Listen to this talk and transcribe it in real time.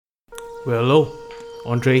Well, hello,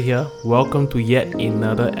 Andre here. Welcome to yet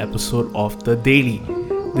another episode of The Daily.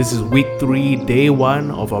 This is week 3, day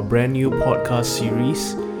 1 of our brand new podcast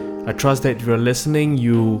series. I trust that if you're listening,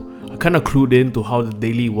 you are kind of clued in to how The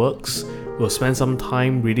Daily works. We'll spend some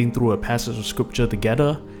time reading through a passage of scripture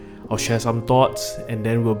together. I'll share some thoughts, and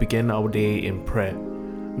then we'll begin our day in prayer.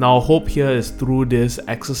 Now, our hope here is through this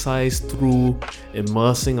exercise, through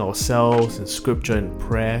immersing ourselves in scripture and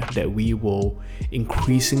prayer, that we will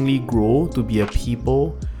increasingly grow to be a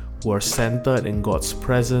people who are centered in God's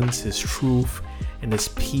presence, His truth, and His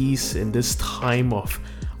peace in this time of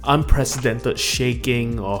unprecedented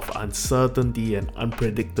shaking, of uncertainty and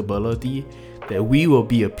unpredictability, that we will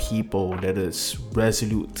be a people that is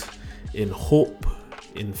resolute in hope,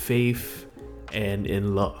 in faith, and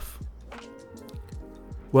in love.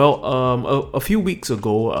 Well, a few weeks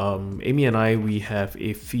ago, Amy and I, we have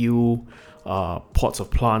a few pots of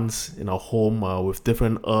plants in our home with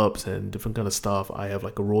different herbs and different kind of stuff. I have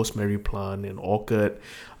like a rosemary plant, an orchid,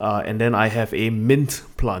 and then I have a mint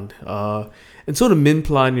plant. And so the mint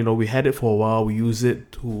plant, we had it for a while. We use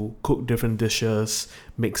it to cook different dishes,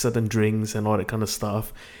 make certain drinks, and all that kind of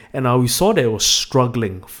stuff. And we saw that it was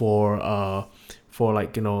struggling for a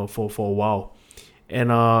while. And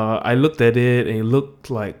I looked at it, and it looked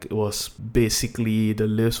like it was basically the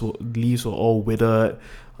leaves were all withered.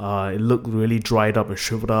 It looked really dried up and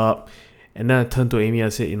shriveled up. And then I turned to Amy and I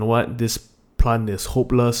said, you know what, this plant is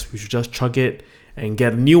hopeless. We should just chuck it and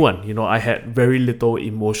get a new one. I had very little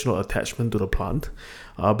emotional attachment to the plant.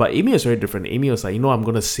 But Amy was very different. Amy was like, I'm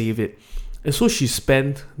going to save it. And so she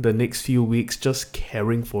spent the next few weeks just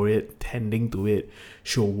caring for it, tending to it.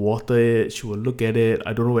 She'll water it, she will look at it.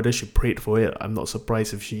 I don't know whether she prayed for it. I'm not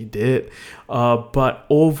surprised if she did. But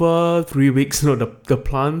over 3 weeks, the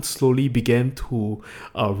plant slowly began to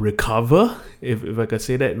recover, if I could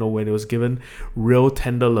say that, when it was given real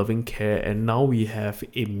tender, loving care. And now we have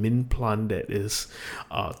a mint plant that is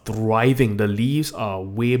thriving. The leaves are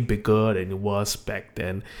way bigger than it was back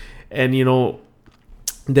then. And,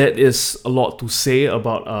 that is a lot to say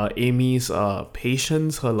about Amy's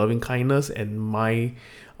patience, her loving kindness, and my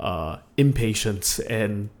impatience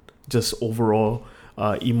and just overall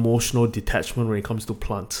emotional detachment when it comes to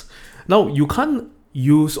plants. Now, you can't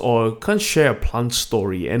share a plant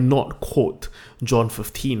story and not quote John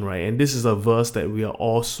 15, right? And this is a verse that we are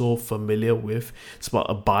all so familiar with. It's about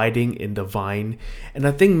abiding in the vine. And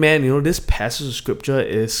I think, this passage of scripture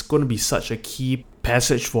is going to be such a key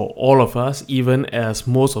passage for all of us, even as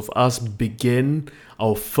most of us begin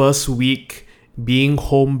our first week being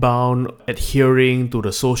homebound, adhering to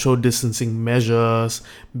the social distancing measures,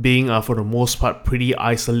 being for the most part pretty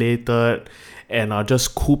isolated, and are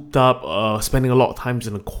just cooped up, spending a lot of times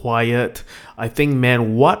in the quiet. I think,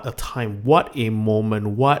 what a time, what a moment,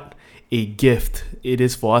 what a gift it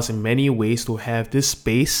is for us in many ways to have this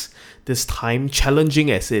space, this time,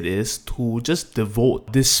 challenging as it is, to just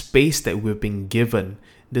devote this space that we've been given,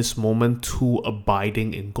 this moment, to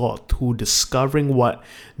abiding in God, to discovering what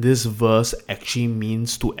this verse actually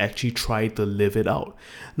means, to actually try to live it out.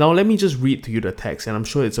 Now, let me just read to you the text, and I'm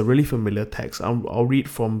sure it's a really familiar text. I'll read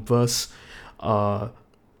from verse 5.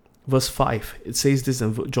 It says this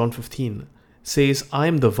in John 15. It says, I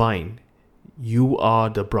am the vine, you are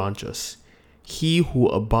the branches. He who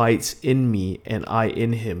abides in me and I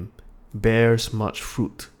in him bears much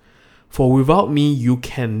fruit. For without me you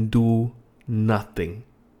can do nothing.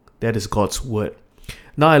 That is God's word.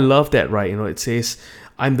 Now I love that, right? It says,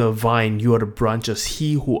 I'm the vine, you are the branches.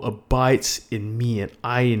 He who abides in me and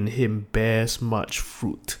I in him bears much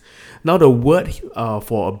fruit. Now the word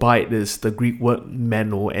for abide is the Greek word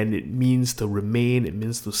meno, and it means to remain, it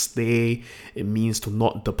means to stay, it means to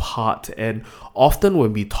not depart. And often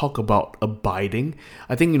when we talk about abiding,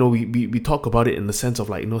 I think, we talk about it in the sense of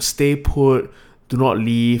like, stay put, do not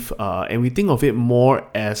leave, and we think of it more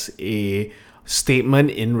as a statement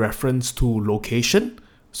in reference to location.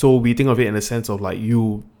 So we think of it in the sense of like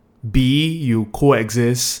you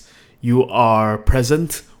coexist, you are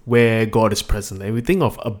present where God is present. And we think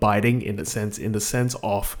of abiding in the sense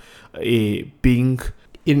of being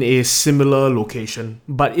in a similar location.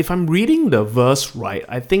 But if I'm reading the verse right,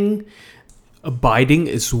 I think abiding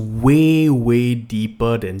is way, way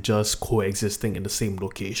deeper than just coexisting in the same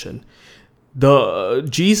location.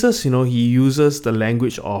 Jesus, he uses the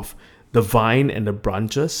language of the vine and the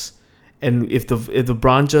branches. And if the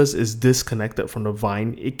branches is disconnected from the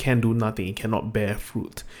vine, it can do nothing. It cannot bear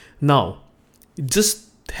fruit. Now, just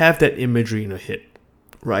have that imagery in your head,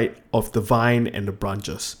 right? Of the vine and the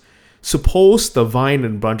branches. Suppose the vine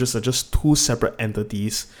and branches are just two separate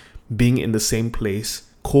entities being in the same place,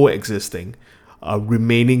 coexisting,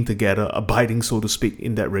 remaining together, abiding, so to speak,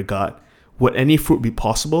 in that regard. Would any fruit be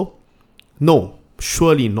possible? No,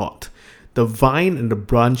 surely not. The vine and the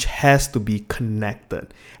branch has to be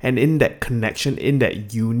connected. And in that connection, in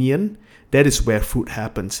that union, that is where fruit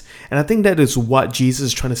happens. And I think that is what Jesus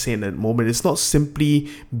is trying to say in that moment. It's not simply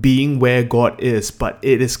being where God is, but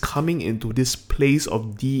it is coming into this place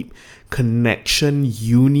of deep connection,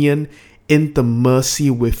 union, intimacy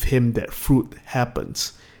with Him that fruit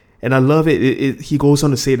happens. And I love it. He goes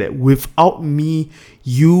on to say that without me,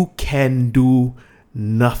 you can do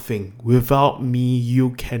nothing. Without me,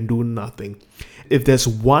 you can do nothing. If there's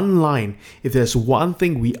one line, if there's one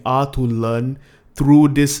thing we are to learn through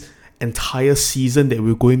this entire season that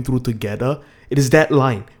we're going through together, it is that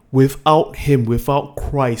line. Without Him, without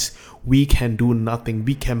Christ, we can do nothing.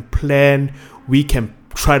 We can plan, we can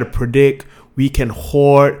try to predict, we can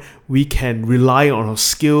hoard, we can rely on our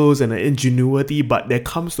skills and our ingenuity, but there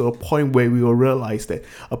comes to a point where we will realize that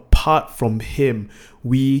apart from Him,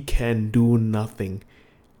 we can do nothing.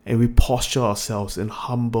 And we posture ourselves in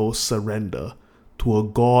humble surrender to a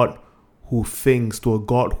God who thinks, to a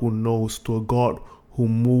God who knows, to a God who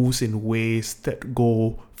moves in ways that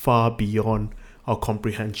go far beyond our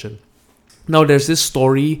comprehension. Now, there's this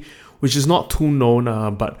story which is not too known,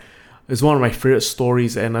 but it's one of my favorite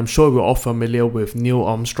stories, and I'm sure we're all familiar with Neil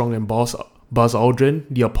Armstrong and Buzz Aldrin,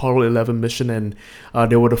 the Apollo 11 mission, and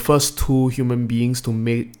they were the first two human beings to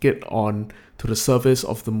make it on to the surface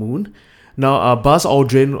of the moon. Now, Buzz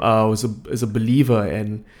Aldrin is a believer,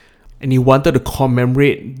 and he wanted to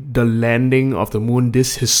commemorate the landing of the moon,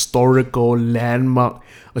 this historical landmark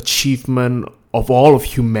achievement of all of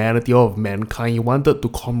humanity, all of mankind. He wanted to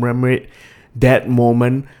commemorate that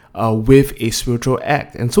moment with a spiritual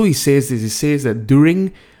act. And so he says that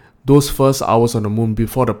during those first hours on the moon,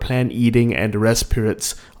 before the planned eating and the rest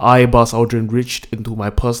periods, I, Buzz Aldrin, reached into my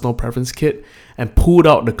personal preference kit and pulled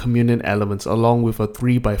out the communion elements along with a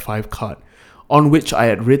 3x5 card on which I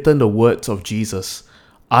had written the words of Jesus.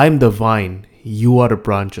 I'm the vine, you are the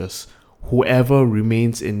branches. Whoever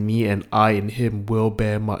remains in me and I in him will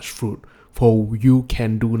bear much fruit, for you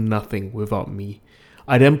can do nothing without me.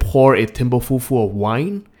 I then poured a thimbleful full of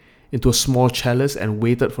wine into a small chalice and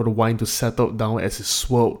waited for the wine to settle down as it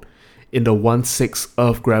swirled in the 1/6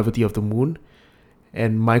 Earth gravity of the moon.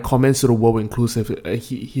 And my comments to the world were inclusive.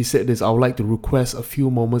 He said this: I would like to request a few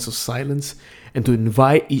moments of silence and to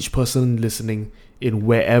invite each person listening in,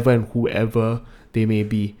 wherever and whoever they may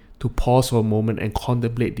be, to pause for a moment and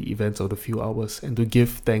contemplate the events of the few hours and to give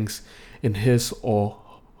thanks in his or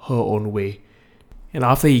her own way. And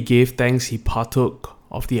after he gave thanks, he partook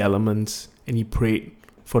of the elements and he prayed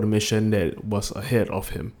for the mission that was ahead of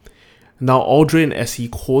him. Now, Aldrin, as he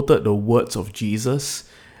quoted the words of Jesus,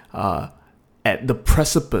 at the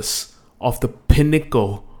precipice of the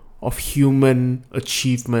pinnacle of human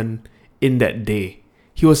achievement in that day,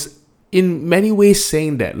 he was in many ways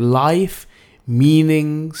saying that life,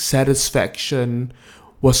 meaning, satisfaction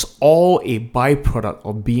was all a byproduct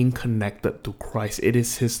of being connected to Christ. It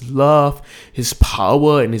is His love, His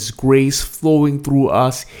power, and His grace flowing through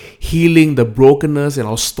us, healing the brokenness in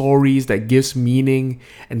our stories that gives meaning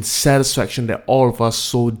and satisfaction that all of us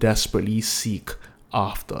so desperately seek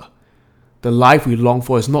after. The life we long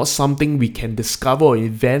for is not something we can discover or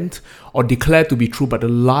invent or declare to be true, but the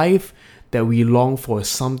life that we long for is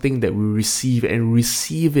something that we receive, and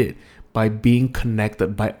receive it by being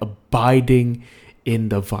connected, by abiding in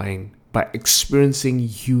the vine, by experiencing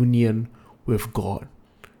union with God.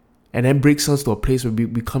 And then brings us to a place where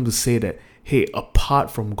we come to say that, hey,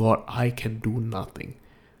 apart from God, I can do nothing.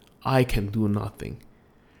 I can do nothing.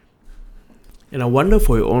 And I wonder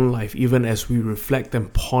for your own life, even as we reflect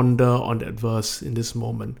and ponder on that verse in this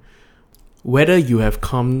moment, whether you have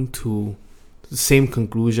come to the same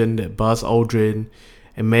conclusion that Buzz Aldrin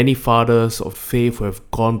and many fathers of faith who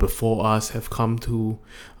have gone before us have come to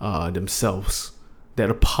themselves, that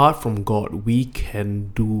apart from God, we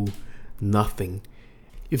can do nothing.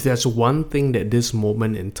 If there's one thing that this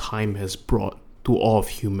moment in time has brought to all of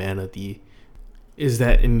humanity, is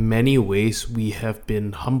that in many ways we have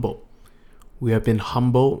been humbled. We have been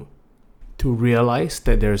humbled to realize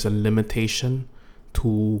that there's a limitation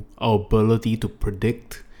to our ability to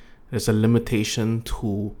predict. There's a limitation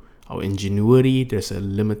to our ingenuity. There's a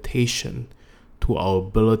limitation to our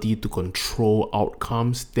ability to control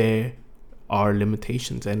outcomes. There are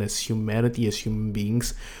limitations, and as humanity, as human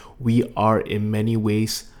beings, we are in many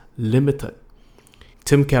ways limited.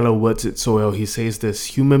 Tim Keller words it so well. He says this: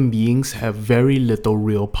 human beings have very little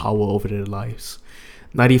real power over their lives.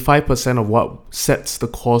 95% of what sets the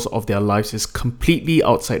course of their lives is completely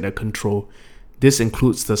outside their control. This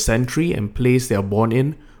includes the century and place they are born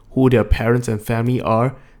in, who their parents and family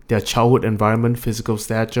are, their childhood environment, physical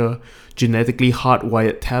stature, genetically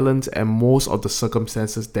hardwired talents, and most of the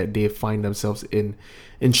circumstances that they find themselves in.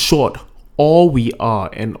 In short, all we are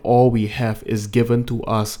and all we have is given to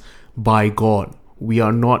us by God. We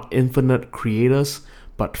are not infinite creators,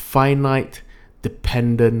 but finite,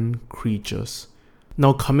 dependent creatures.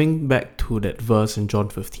 Now, coming back to that verse in John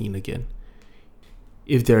 15 again.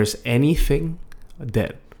 If there is anything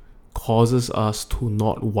that causes us to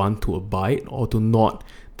not want to abide or to not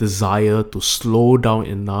desire to slow down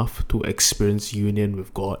enough to experience union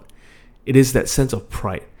with God, it is that sense of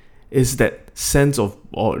pride. It is that sense of,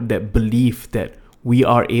 or that belief that we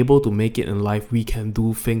are able to make it in life, we can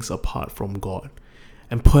do things apart from God.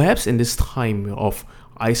 And perhaps in this time of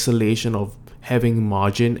isolation, of having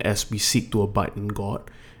margin as we seek to abide in God,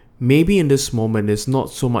 maybe in this moment it's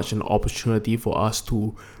not so much an opportunity for us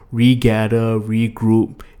to regather,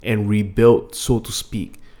 regroup, and rebuild, so to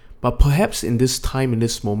speak. But perhaps in this time, in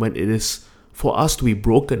this moment, it is for us to be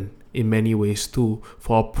broken in many ways too,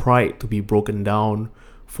 for our pride to be broken down,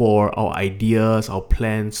 for our ideas, our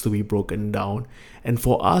plans to be broken down, and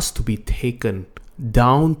for us to be taken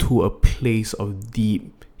down to a place of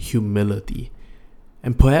deep humility.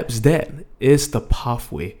 And perhaps that is the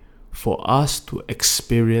pathway for us to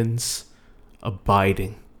experience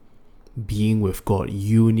abiding, being with God,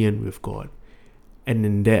 union with God. And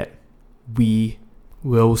in that, we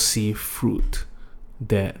will see fruit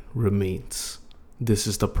that remains. This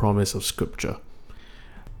is the promise of Scripture.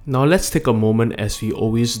 Now let's take a moment, as we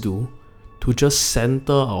always do, to just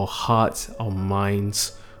center our hearts, our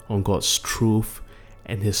minds on God's truth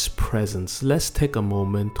and His presence. Let's take a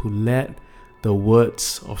moment to let the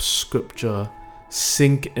words of Scripture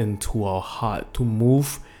sink into our heart, to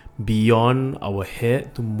move beyond our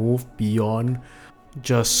head, to move beyond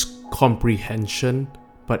just comprehension,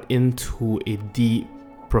 but into a deep,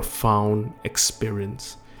 profound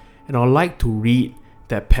experience. And I'd like to read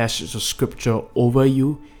that passage of Scripture over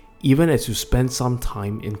you, even as you spend some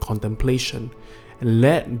time in contemplation. And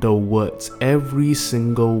let the words, every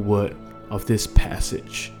single word of this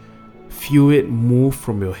passage, feel it move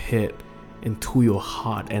from your head into your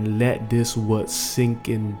heart, and let this word sink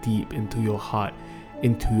in deep into your heart,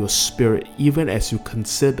 into your spirit, even as you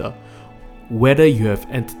consider whether you have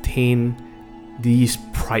entertained these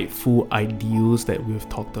prideful ideals that we've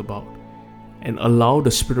talked about, and allow the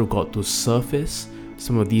Spirit of God to surface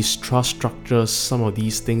some of these trust structures, some of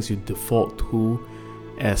these things you default to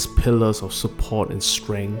as pillars of support and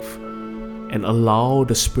strength, and allow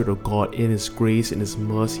the Spirit of God in His grace, in His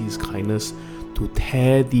mercy, His kindness, to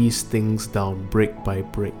tear these things down brick by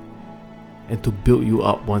brick, and to build you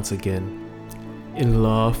up once again in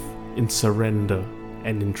love, in surrender,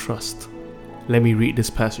 and in trust. Let me read this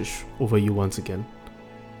passage over you once again.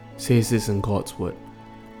 It says this in God's word: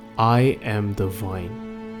 I am the vine,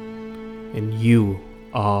 and you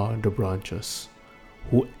are the branches.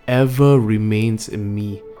 Whoever remains in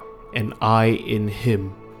me, and I in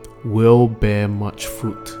him, will bear much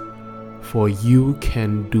fruit, for you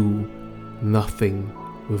can do nothing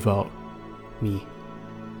without me.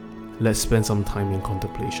 Let's spend some time in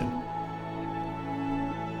contemplation.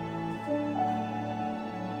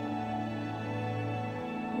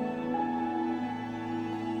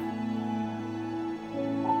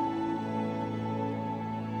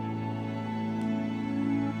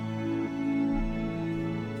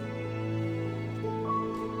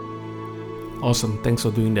 Awesome, thanks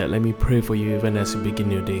for doing that. Let me pray for you even as you begin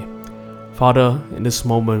your day. Father, in this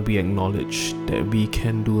moment we acknowledge that we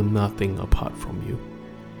can do nothing apart from you.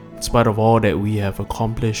 In spite of all that we have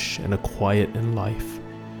accomplished and acquired in life,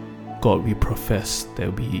 God, we profess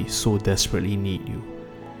that we so desperately need you.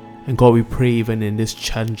 And God, we pray even in these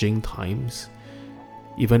challenging times,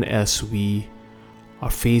 even as we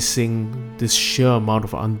are facing this sheer amount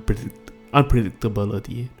of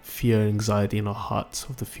unpredictability, fear, anxiety in our hearts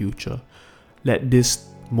of the future, let this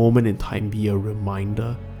moment in time be a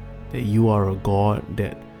reminder that you are a God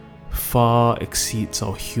that far exceeds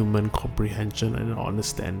our human comprehension and our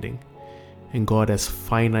understanding. And God, as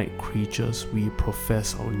finite creatures, we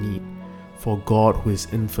profess our need for God who is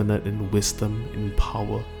infinite in wisdom and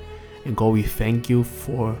power. And God, we thank you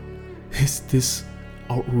for this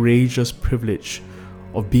outrageous privilege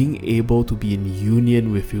of being able to be in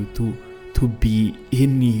union with you, to be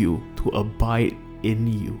in you, to abide in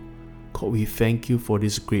you. God, we thank you for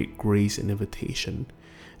this great grace and invitation.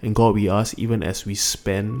 And God, we ask, even as we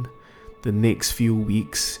spend the next few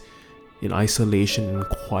weeks in isolation and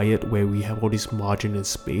quiet, where we have all this margin and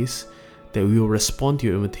space, that we will respond to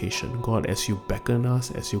your invitation. God, as you beckon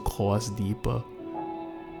us, as you call us deeper,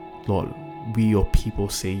 Lord, we your people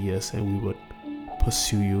say yes, and we would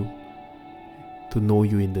pursue you to know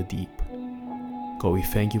you in the deep. God, we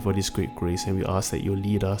thank you for this great grace, and we ask that you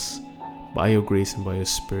lead us by your grace and by your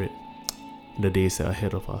Spirit in the days that are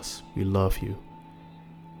ahead of us. We love you.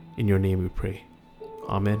 In your name we pray.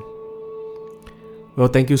 Amen. Well,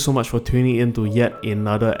 thank you so much for tuning in to yet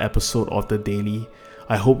another episode of The Daily.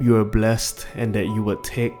 I hope you are blessed and that you would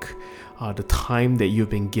take the time that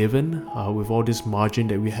you've been given with all this margin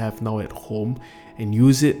that we have now at home and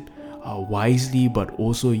use it wisely, but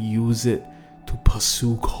also use it to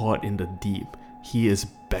pursue God in the deep. He is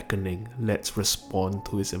beckoning. Let's respond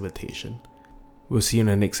to his invitation. We'll see you in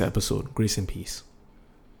the next episode. Grace and peace.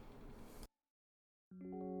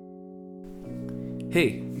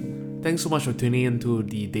 Hey, thanks so much for tuning into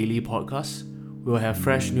the daily podcast. We'll have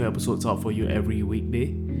fresh new episodes out for you every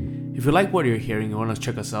weekday. If you like what you're hearing and want to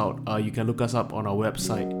check us out, you can look us up on our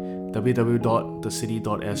website,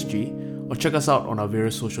 www.thecity.sg, or check us out on our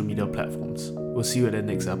various social media platforms. We'll see you at the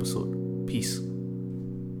next episode. Peace.